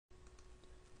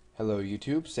Hello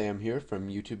YouTube, Sam here from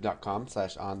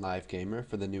youtube.com/onlivegamer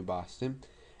for the New Boston,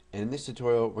 and in this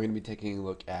tutorial we're going to be taking a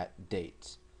look at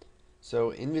dates. So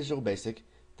in Visual Basic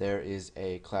there is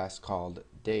a class called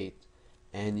date,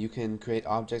 and you can create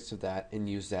objects of that and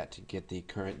use that to get the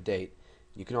current date.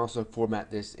 You can also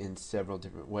format this in several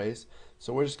different ways,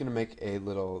 so we're just going to make a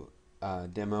little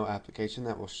demo application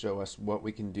that will show us what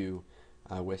we can do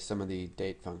with some of the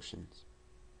date functions.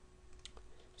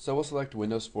 So we'll select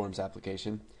Windows Forms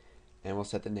application and we'll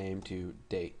set the name to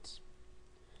dates.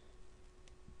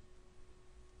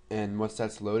 And once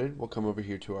that's loaded, we'll come over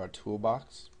here to our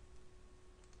toolbox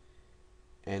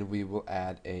and we will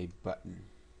add a button.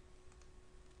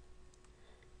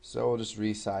 So we'll just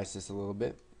resize this a little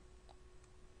bit,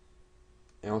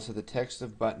 and we'll set the text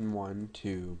of button 1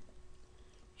 to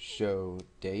show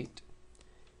date,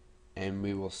 and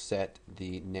we will set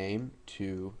the name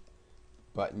to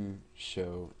button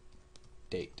show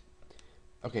date.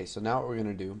 Okay, so now what we're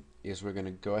going to do is we're going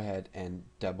to go ahead and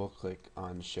double click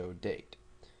on show date.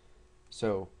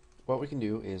 So what we can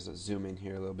do is zoom in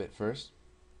here a little bit first.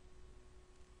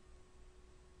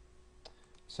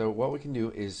 So what we can do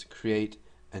is create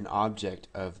an object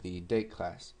of the date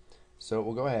class. So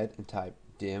we'll go ahead and type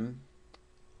dim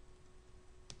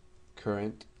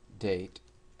current date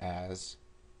as,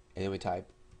 and then we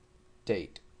type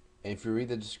date. And if you read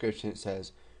the description, it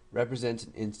says represents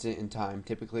an instant in time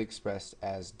typically expressed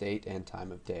as date and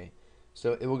time of day.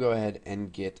 So it will go ahead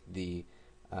and get the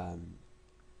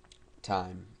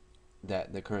time,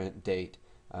 that the current date,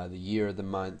 the year, the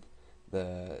month,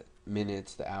 the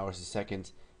minutes, the hours, the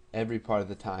seconds, every part of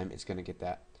the time it's going to get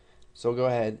that. So we'll go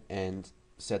ahead and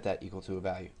set that equal to a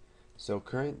value. So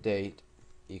current date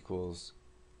equals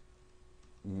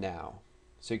now.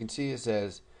 So you can see it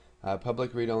says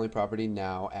public read-only property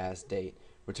now as date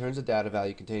returns a data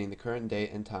value containing the current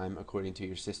date and time according to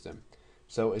your system.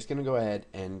 So it's going to go ahead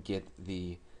and get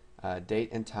the date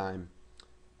and time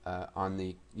on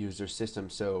the user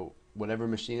system. So whatever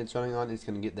machine it's running on, it's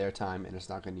going to get their time, and it's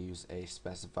not going to use a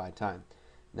specified time.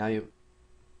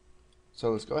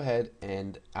 So let's go ahead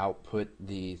and output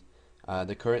the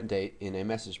current date in a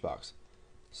message box.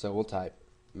 So we'll type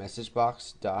message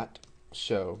box dot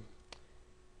show,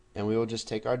 and we will just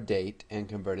take our date and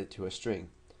convert it to a string.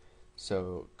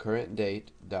 So current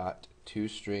date dot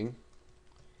toString,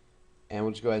 and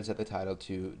we'll just go ahead and set the title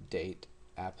to date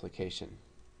application.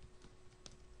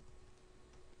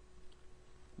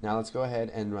 Now let's go ahead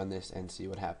and run this and see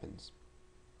what happens.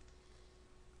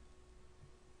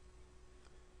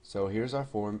 So here's our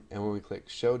form, and when we click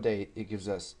show date, it gives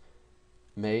us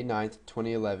May 9th,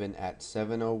 2011 at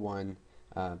 7:01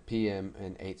 p.m.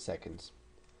 and 8 seconds.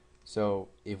 So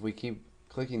if we keep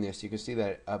clicking this, you can see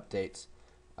that it updates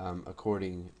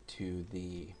according to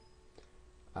the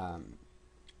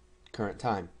current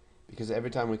time, because every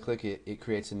time we click it, it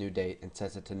creates a new date and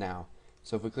sets it to now.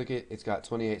 So if we click it, it's got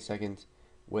 28 seconds,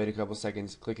 wait a couple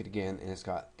seconds, click it again, and it's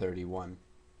got 31.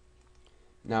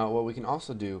 Now what we can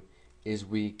also do is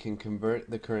we can convert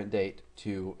the current date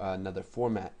to another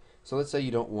format. So let's say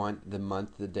you don't want the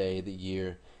month, the day, the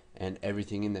year, and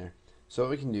everything in there. So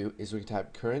what we can do is we can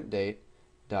type current date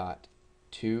dot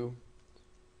to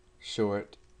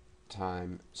short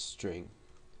time string.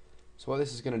 So what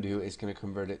this is going to do is going to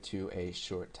convert it to a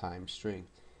short time string,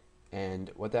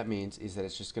 and what that means is that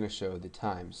it's just going to show the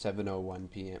time, 7:01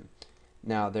 p.m.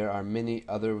 Now there are many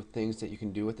other things that you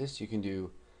can do with this. You can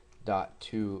do dot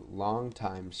to long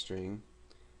time string.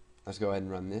 Let's go ahead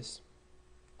and run this.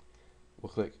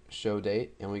 We'll click show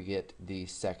date, and we get the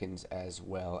seconds as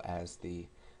well as the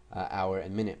hour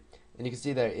and minute, and you can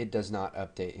see that it does not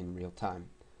update in real time.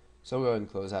 So we'll go ahead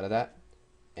and close out of that,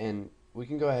 and we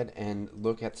can go ahead and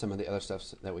look at some of the other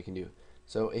stuff that we can do.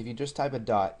 So if you just type a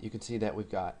dot, you can see that we've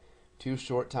got to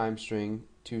short time string,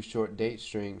 to short date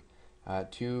string,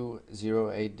 to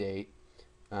 08 date,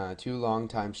 to long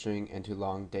time string, and to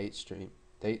long date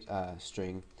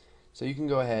string. So you can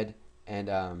go ahead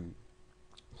and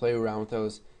play around with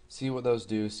those, see what those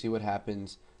do, see what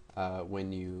happens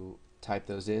when you type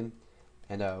those in.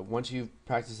 And once you've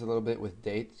practiced a little bit with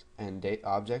dates and date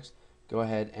objects, go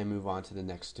ahead and move on to the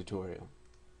next tutorial.